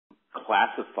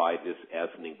classify this as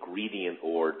an ingredient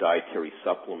or dietary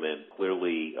supplement,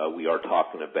 clearly we are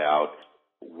talking about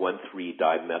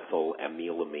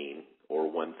 1,3-dimethylamylamine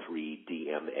or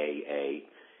 1,3-DMAA,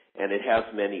 and it has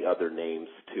many other names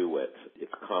to it.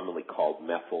 It's commonly called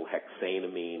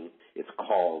methylhexanamine. It's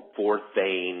called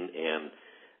Forthane, and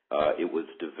it was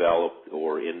developed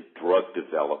or in drug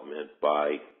development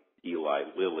by Eli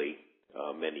Lilly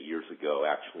many years ago,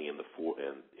 actually in the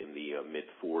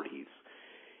mid-40s.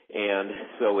 And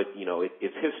so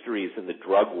its history is in the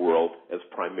drug world as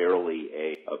primarily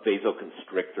a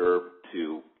vasoconstrictor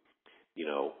to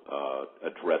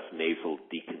address nasal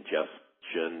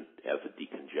decongestion as a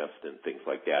decongestant, things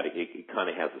like that. It kind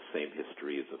of has the same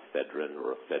history as ephedrine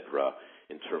or ephedra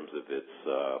in terms of its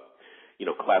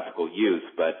classical use,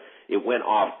 but it went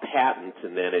off patent,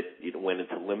 and then it went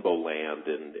into limbo land,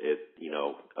 and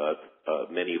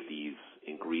many of these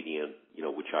ingredients,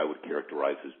 which I would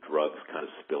characterize as drugs, kind of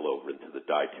spill over into the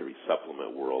dietary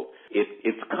supplement world.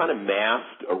 It's kind of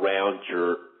masked around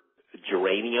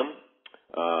geranium.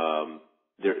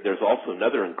 There's also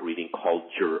another ingredient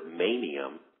called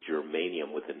germanium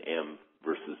with an M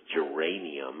versus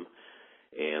geranium.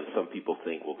 And some people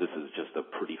think, well, this is just a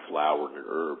pretty flower and an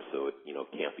herb, so it,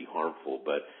 can't be harmful.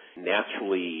 But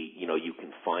naturally, you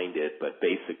can find it, but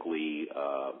basically,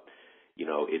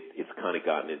 it's kind of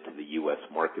gotten into the U.S.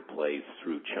 marketplace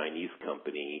through Chinese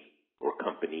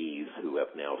companies who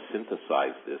have now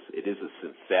synthesized this. It is a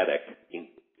synthetic,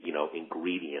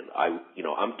 ingredient.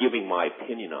 I'm giving my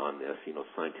opinion on this,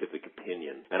 scientific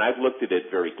opinion. And I've looked at it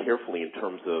very carefully in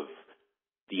terms of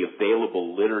the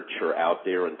available literature out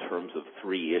there in terms of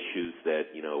three issues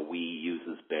that, we use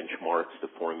as benchmarks to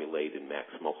formulate in Max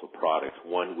Muscle products.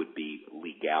 One would be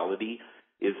legality.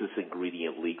 Is this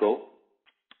ingredient legal?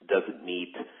 Does it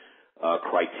meet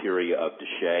criteria of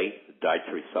DSHEA,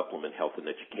 Dietary Supplement Health and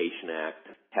Education Act?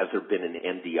 Has there been an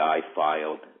NDI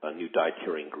filed, a new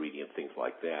dietary ingredient, things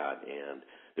like that? And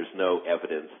there's no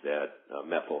evidence that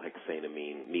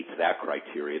methylhexanamine meets that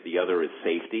criteria. The other is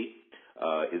safety.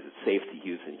 Is it safe to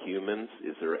use in humans?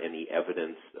 Is there any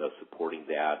evidence supporting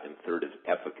that? And third is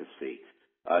efficacy.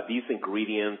 These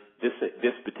ingredients,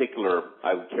 this particular,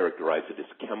 I would characterize it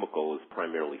as chemical, is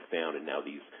primarily found in now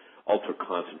these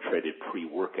ultra-concentrated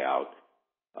pre-workout.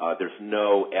 There's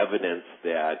no evidence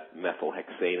that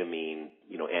methylhexanamine,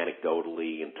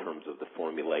 anecdotally in terms of the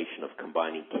formulation of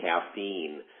combining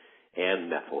caffeine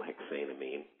and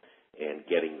methylhexanamine and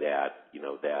getting that,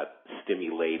 that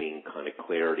stimulating kind of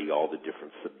clarity, all the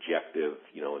different subjective,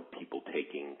 and people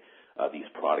taking these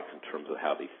products in terms of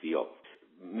how they feel.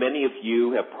 Many of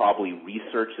you have probably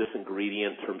researched this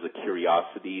ingredient in terms of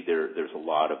curiosity. There's a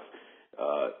lot of,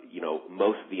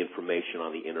 most of the information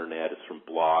on the internet is from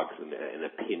blogs and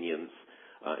opinions.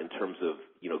 In terms of,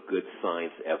 good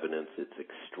science evidence, it's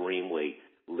extremely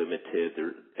limited.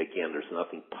 There's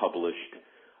nothing published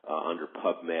under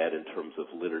PubMed in terms of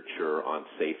literature on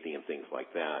safety and things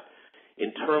like that.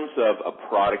 In terms of a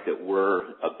product that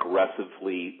we're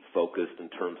aggressively focused in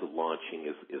terms of launching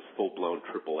is full-blown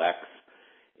XXX,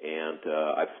 and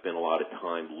I've spent a lot of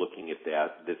time looking at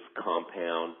this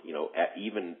compound,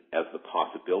 even as the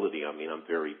possibility. I mean, I'm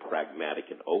very pragmatic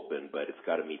and open, but it's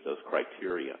got to meet those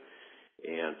criteria.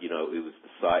 And, it was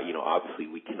decided, obviously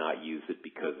we cannot use it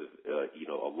because of,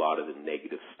 a lot of the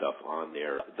negative stuff on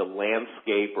there. The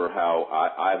landscape or how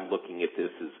I'm looking at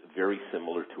this is very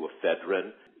similar to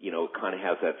ephedrine. It kind of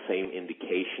has that same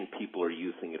indication. People are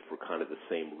using it for kind of the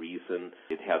same reason.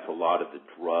 It has a lot of the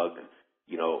drug,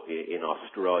 in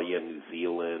Australia, New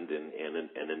Zealand,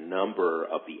 and a number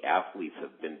of the athletes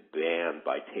have been banned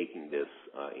by taking this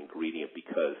ingredient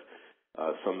because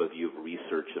some of you have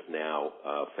researched have now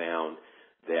found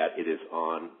that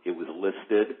it was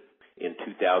listed in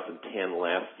 2010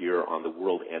 last year on the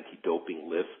World Anti-Doping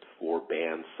List for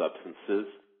banned substances,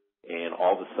 and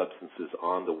all the substances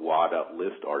on the WADA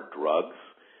list are drugs.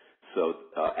 So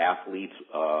athletes,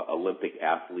 Olympic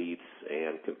athletes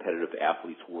and competitive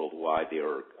athletes worldwide, they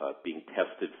are being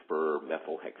tested for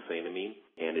methylhexanamine,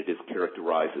 and it is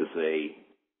characterized as a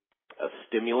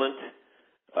stimulant,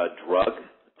 a drug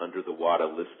under the WADA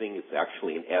listing. It's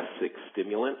actually an S6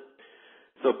 stimulant.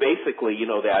 So basically,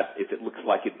 that if it looks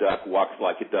like a duck, walks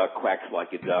like a duck, quacks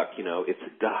like a duck, it's a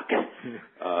duck.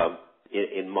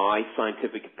 In my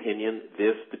scientific opinion,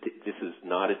 this is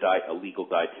not a legal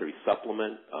dietary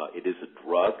supplement. It is a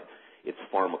drug. Its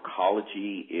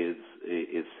pharmacology is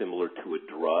similar to a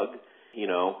drug.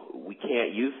 We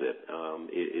can't use it.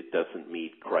 It doesn't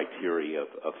meet criteria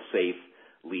of safe,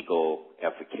 legal,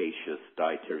 efficacious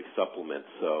dietary supplements.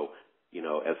 So,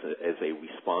 as a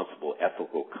responsible,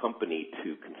 ethical company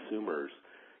to consumers,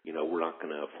 we're not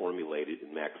going to formulate it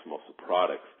in Max Muscle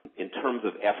products. In terms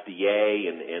of FDA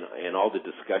and all the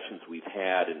discussions we've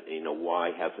had, and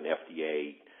why hasn't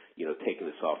FDA taken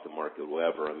this off the market,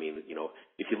 whatever. I mean,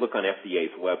 if you look on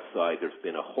FDA's website, there's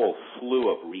been a whole slew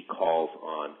of recalls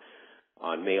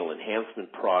on male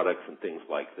enhancement products and things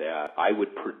like that. I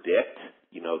would predict,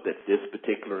 that this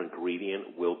particular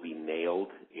ingredient will be nailed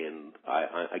in.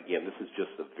 Again, this is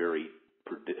just a very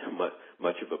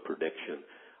much of a prediction.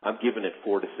 I'm giving it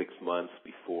 4 to 6 months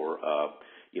before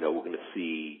we're going to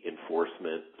see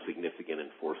significant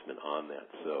enforcement on that.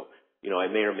 So, I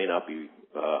may or may not be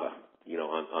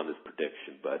on this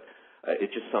prediction, but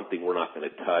it's just something we're not going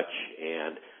to touch.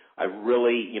 And I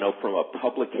really, from a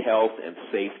public health and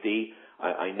safety,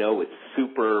 I know it's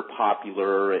super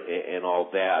popular and all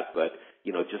that, but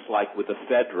just like with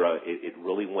ephedra, it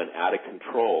really went out of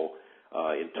control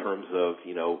in terms of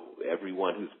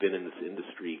everyone who's been in this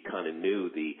industry kind of knew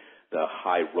the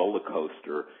high roller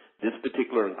coaster. This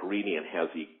particular ingredient has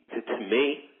to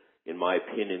me, in my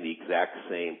opinion, the exact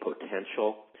same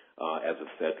potential as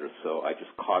ephedra. So I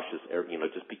just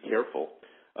just be careful.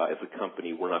 As a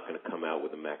company, we're not going to come out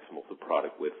with a maximal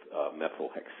product with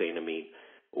methylhexanamine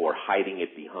or hiding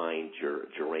it behind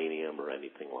geranium or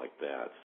anything like that.